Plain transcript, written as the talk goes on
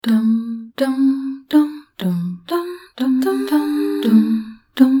Dum dum dum dum dum dum dum dum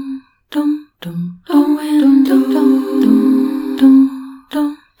dum dum dum. Oh, and dum dum dum dum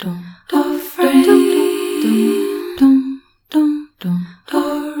dum dum. Afraid. Dum dum dum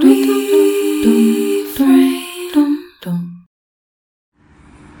dum. Refrain. Dum dum.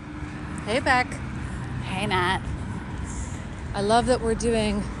 Hey, Beck. Hey, Nat. I love that we're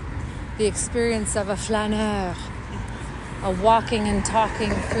doing the experience of a flaneur, a walking and talking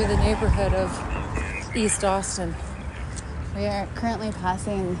through the neighborhood of East Austin. We are currently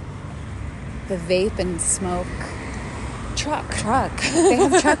passing the vape and smoke truck. They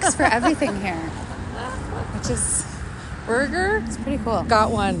have trucks for everything here, which is Burger? it's pretty cool.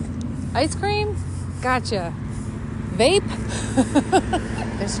 Got one. Ice cream? Gotcha. Vape?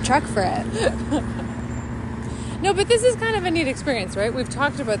 There's a truck for it. No, but this is kind of a neat experience, right? We've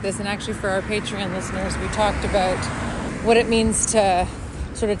talked about this, and actually for our Patreon listeners, we talked about what it means to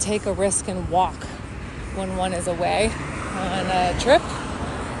sort of take a risk and walk when one is away on a trip.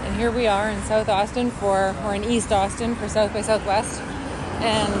 And here we are in South Austin or in East Austin for South by Southwest,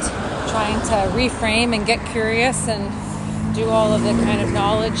 and trying to reframe and get curious and do all of the kind of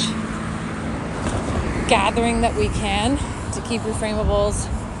knowledge gathering that we can to keep reframables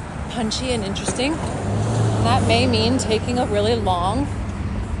punchy and interesting. And that may mean taking a really long,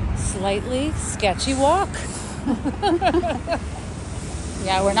 slightly sketchy walk.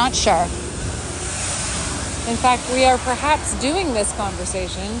 Yeah, we're not sure. In fact, we are perhaps doing this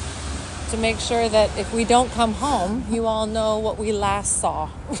conversation to make sure that if we don't come home, you all know what we last saw.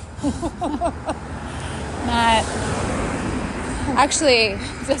 Nat, actually,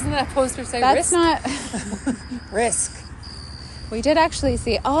 Doesn't that poster say that's risk? not... Risk. We did actually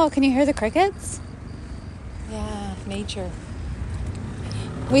see... Oh, can you hear the crickets? Yeah, nature.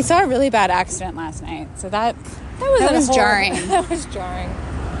 We saw a really bad accident last night, so that was jarring. That was jarring.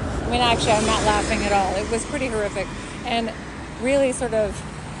 I mean, actually, I'm not laughing at all. It was pretty horrific, and really sort of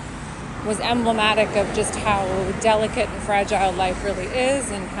was emblematic of just how delicate and fragile life really is,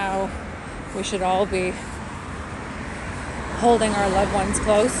 and how we should all be holding our loved ones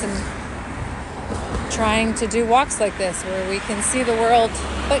close and trying to do walks like this where we can see the world,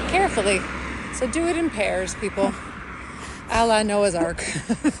 but carefully. So do it in pairs, people. A la Noah's Ark.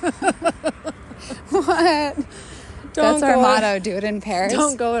 What? That's our motto, do it in pairs.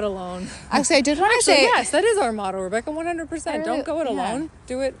 Don't go it alone. Actually, I did want to say... Yes, that is our motto, Rebecca, 100%. Don't go it Yeah. alone.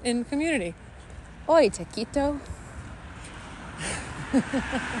 Do it in community. Oi, taquito.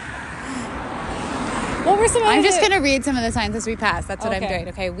 What were some I'm just other... going to read some of the signs as we pass. That's what I'm Okay. doing.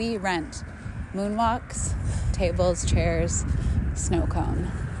 Okay, we rent moonwalks, tables, chairs, snow cone.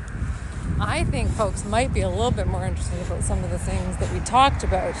 I think folks might be a little bit more interested about some of the things that we talked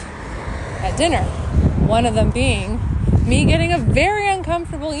about at dinner. One of them being me getting a very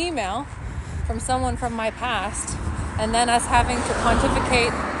uncomfortable email from someone from my past, and then us having to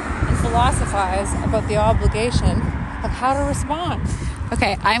pontificate and philosophize about the obligation of how to respond.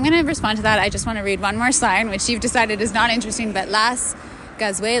 Okay, I'm going to respond to that. I just want to read one more sign, which you've decided is not interesting, but Las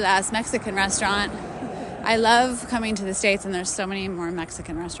Gazuelas Mexican restaurant. I love coming to the States, and there's so many more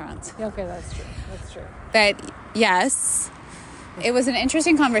Mexican restaurants. Okay, that's true. That's true. But yes, it was an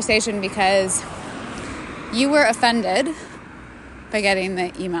interesting conversation because you were offended by getting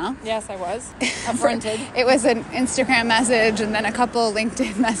the email. Yes, I was. Affronted. It was an Instagram message and then a couple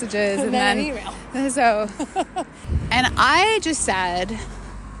LinkedIn messages and then an email. So, and I just said,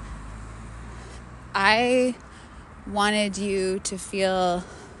 I wanted you to feel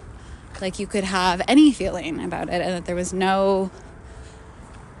like you could have any feeling about it and that there was no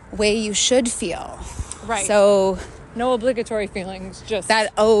way you should feel. Right. So No obligatory feelings, just...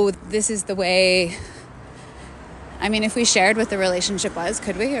 that, oh, this is the way... I mean, if we shared what the relationship was,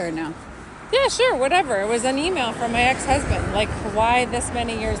 could we or no? Yeah, sure, whatever. It was an email from my ex-husband. Like, why this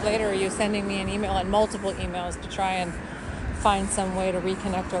many years later are you sending me an email and multiple emails to try and find some way to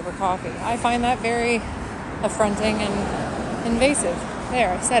reconnect over coffee? I find that very affronting and invasive.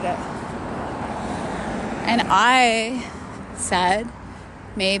 There, I said it. And I said,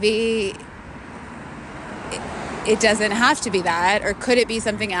 maybe it doesn't have to be that, or could it be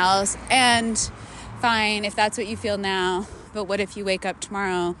something else? And fine, if that's what you feel now, but what if you wake up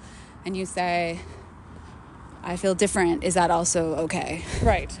tomorrow and you say, I feel different? Is that also okay?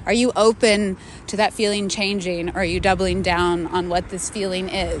 Right. Are you open to that feeling changing, or are you doubling down on what this feeling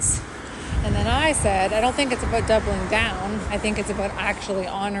is? And then I said, I don't think it's about doubling down. I think it's about actually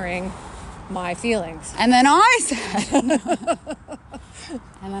honoring my feelings. And then I said,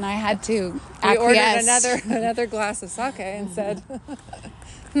 and then I had to acquiesce. We ordered another glass of sake and said,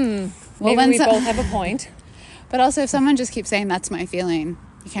 Well, maybe when we both have a point. But also, if someone just keeps saying, that's my feeling,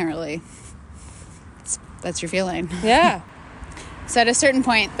 you can't really, that's your feeling. Yeah. So at a certain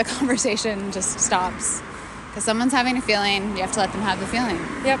point, the conversation just stops. Because someone's having a feeling, you have to let them have the feeling.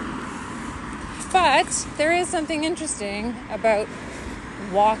 Yep. But there is something interesting about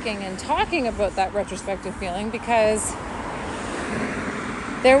walking and talking about that retrospective feeling, because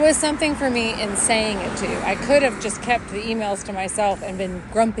there was something for me in saying it to you. I could have just kept the emails to myself and been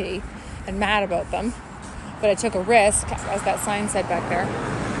grumpy and mad about them, but I took a risk, as that sign said back there,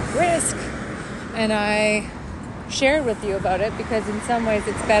 risk, and I shared with you about it, because in some ways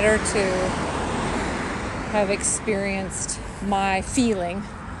it's better to have experienced my feeling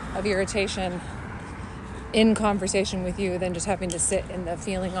of irritation in conversation with you than just having to sit in the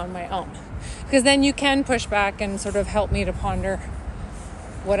feeling on my own. Because then you can push back and sort of help me to ponder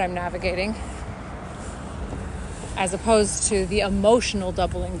what I'm navigating, as opposed to the emotional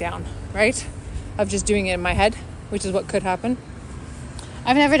doubling down, right? Of just doing it in my head, which is what could happen.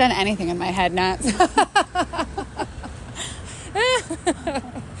 I've never done anything in my head, Nat.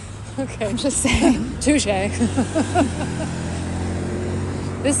 Okay. I'm just saying. Touche.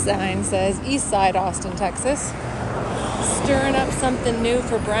 This sign says East Side, Austin, Texas. Stirring up something new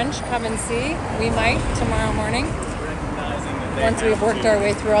for brunch. Come and see. We might tomorrow morning. Once we've worked our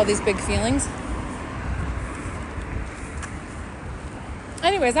way through all these big feelings.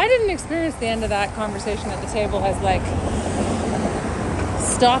 Anyways, I didn't experience the end of that conversation at the table as like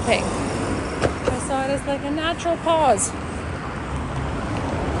stopping. I saw it as like a natural pause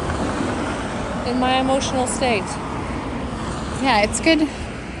in my emotional state. Yeah, it's good.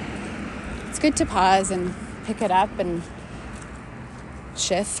 It's good to pause and pick it up and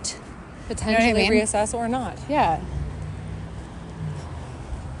shift. Potentially You know what I mean? reassess or not. Yeah.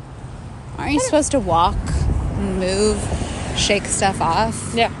 Aren't you supposed to walk, move, shake stuff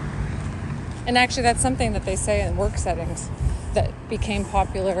off? Yeah. And actually that's something that they say in work settings that became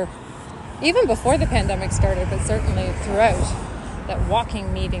popular even before the pandemic started, but certainly throughout, that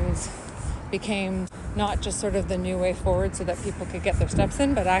walking meetings became not just sort of the new way forward so that people could get their steps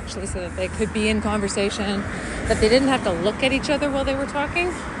in, but actually so that they could be in conversation, that they didn't have to look at each other while they were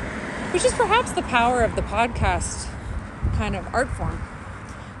talking, which is perhaps the power of the podcast kind of art form,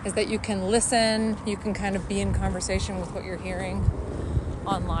 is that you can listen, you can kind of be in conversation with what you're hearing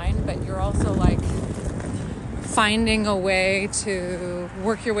online, but you're also like finding a way to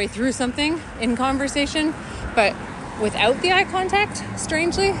work your way through something in conversation, but without the eye contact,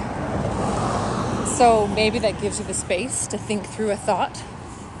 strangely. So maybe that gives you the space to think through a thought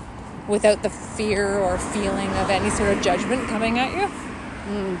without the fear or feeling of any sort of judgment coming at you.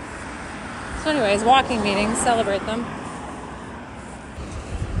 So anyways, walking meetings, celebrate them.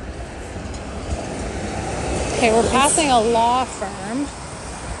 Okay, we're passing a law firm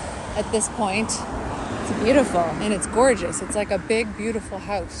at this point. It's beautiful. And it's gorgeous. It's like a big, beautiful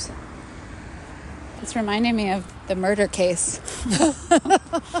house. It's reminding me of the murder case.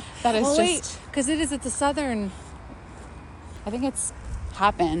 That is just... because it is at the southern... I think it's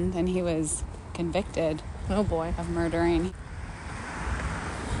happened and he was convicted. Oh boy. Of murdering.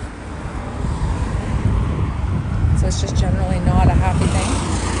 So it's just generally not a happy thing.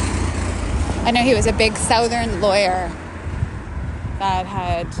 I know he was a big southern lawyer that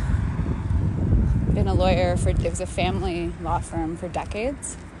had been a lawyer for, it was a family law firm for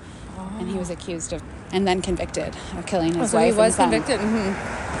decades. Oh. And he was accused of, and then convicted of killing his wife. So he was and convicted?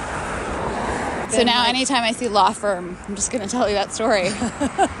 Mm-hmm. So now anytime I see law firm, I'm just going to tell you that story.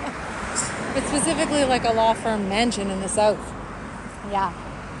 But specifically like a law firm mansion in the South. Yeah.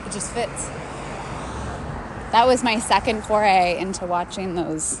 It just fits. That was my second foray into watching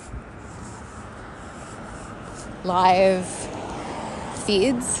those live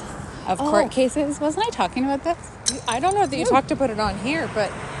feeds of court cases. Wasn't I talking about this? I don't know that you talked about it on here,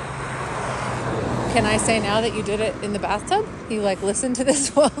 but can I say now that you did it in the bathtub? You like listened to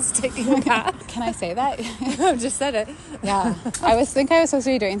this whilst taking a bath? Can I say that? I've just said it. Yeah. I was supposed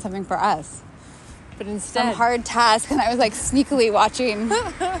to be doing something for us. But instead... some hard task, and I was like sneakily watching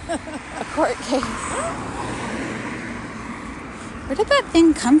a court case. Where did that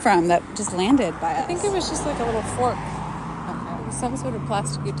thing come from that just landed by us? I think it was just like a little fork. Okay. It was some sort of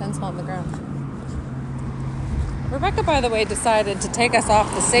plastic utensil on the ground. Rebecca, by the way, decided to take us off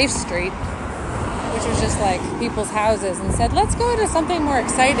the safe street, which was just like people's houses, and said, let's go to something more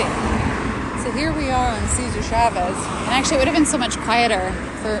exciting. So here we are on Cesar Chavez. And actually, it would have been so much quieter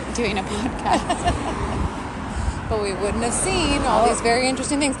for doing a podcast. But we wouldn't have seen all these very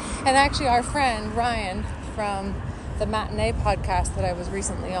interesting things. And actually, our friend, Ryan, from the Matinee podcast that I was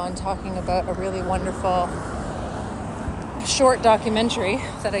recently on, talking about a really wonderful short documentary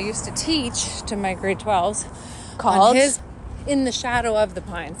that I used to teach to my grade 12s. Called? in the shadow of the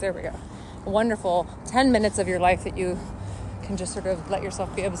pines. There we go. A wonderful 10 minutes of your life that you can just sort of let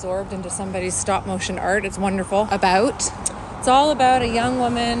yourself be absorbed into somebody's stop motion art. It's wonderful. It's all about a young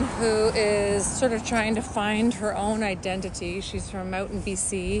woman who is sort of trying to find her own identity. She's from out in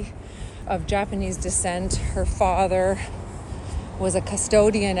BC, of Japanese descent. Her father was a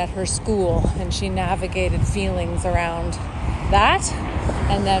custodian at her school, and she navigated feelings around that.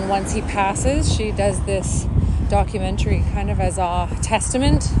 And then once he passes, she does this documentary kind of as a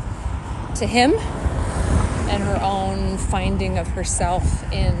testament to him and her own finding of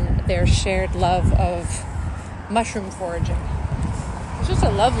herself in their shared love of mushroom foraging. It's just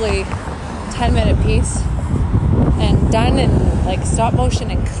a lovely 10-minute piece and done in like stop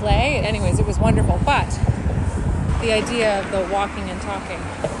motion and clay. Anyways, it was wonderful. But the idea of the walking and talking,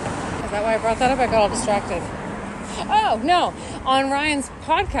 is that why I brought that up? I got all distracted. Oh, no. On Ryan's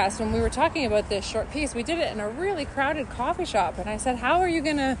podcast, when we were talking about this short piece, we did it in a really crowded coffee shop. And I said, how are you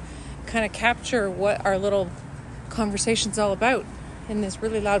going to kind of capture what our little conversation's all about in this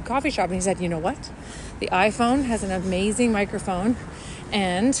really loud coffee shop? And he said, you know what? The iPhone has an amazing microphone,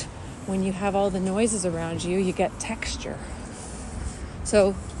 and when you have all the noises around you, you get texture.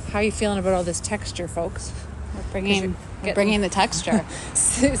 So how are you feeling about all this texture, folks? We're bringing the texture.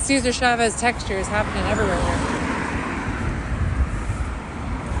 Cesar Chavez texture is happening everywhere here.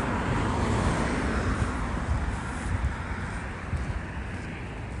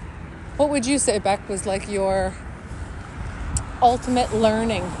 What would you say, Beck, was like your ultimate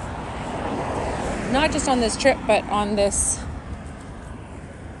learning? Not just on this trip, but on this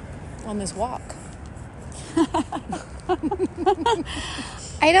walk.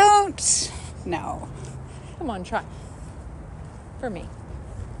 I don't know. Come on, try. For me.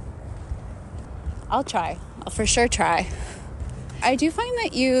 I'll try. I'll for sure try. I do find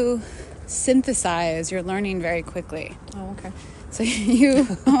that you synthesize your learning very quickly. Oh, okay. So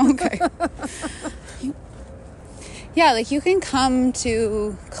okay. Yeah, like you can come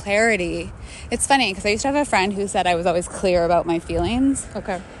to clarity. It's funny because I used to have a friend who said I was always clear about my feelings.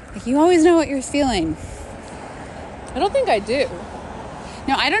 Okay. Like, you always know what you're feeling. I don't think I do.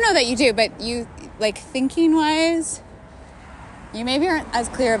 No, I don't know that you do, but you, like, thinking-wise, you maybe aren't as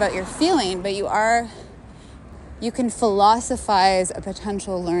clear about your feeling, but you can philosophize a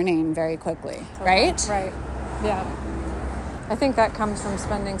potential learning very quickly, right? Right, yeah. I think that comes from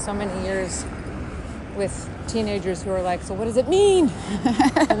spending so many years with teenagers who are like, so what does it mean?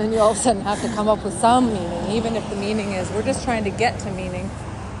 And then you all of a sudden have to come up with some meaning, even if the meaning is, we're just trying to get to meaning.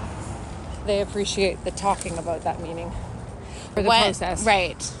 They appreciate the talking about that meaning or the process.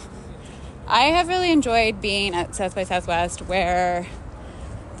 Right. I have really enjoyed being at South by Southwest, where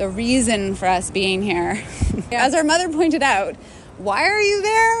the reason for us being here, as our mother pointed out, why are you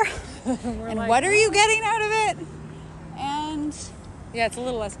there? And like, what are you getting out of it? And yeah, it's a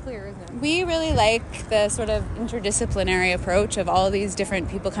little less clear, isn't it? We really like the sort of interdisciplinary approach of all of these different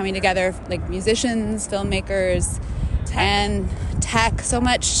people coming together, like musicians, filmmakers, and tech. So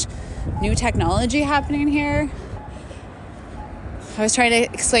much new technology happening here. I was trying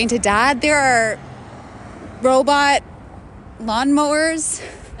to explain to Dad, there are robot lawnmowers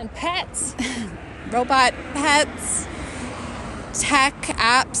and pets, robot pets, tech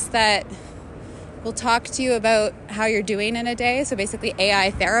apps that will talk to you about how you're doing in a day. So basically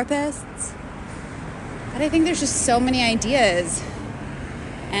AI therapists. But I think there's just so many ideas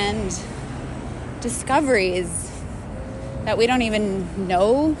and discoveries that we don't even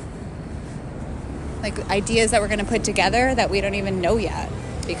know. Like ideas that we're going to put together that we don't even know yet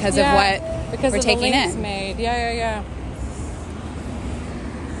because of what we're taking in. Made. Yeah.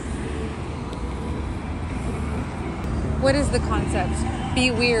 What is the concept?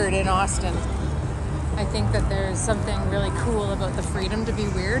 Be weird in Austin. I think that there's something really cool about the freedom to be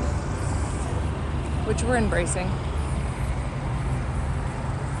weird, which we're embracing.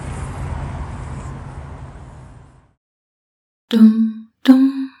 Dum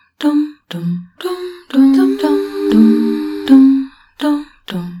dum dum dum dum dum dum dum dum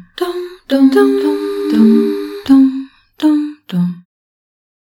dum dum dum dum dum dum dum dum.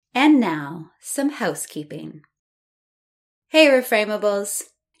 And now, some housekeeping. Hey, Reframables!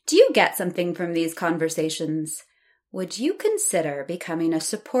 Do you get something from these conversations? Would you consider becoming a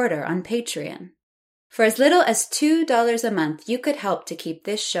supporter on Patreon? For as little as $2 a month, you could help to keep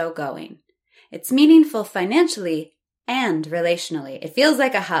this show going. It's meaningful financially and relationally. It feels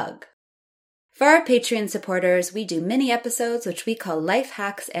like a hug. For our Patreon supporters, we do mini episodes which we call Life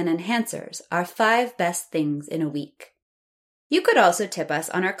Hacks and Enhancers, our 5 best things in a week. You could also tip us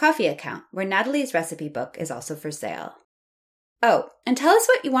on our coffee account, where Natalie's recipe book is also for sale. Oh, and tell us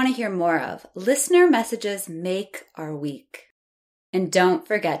what you want to hear more of. Listener messages make our week.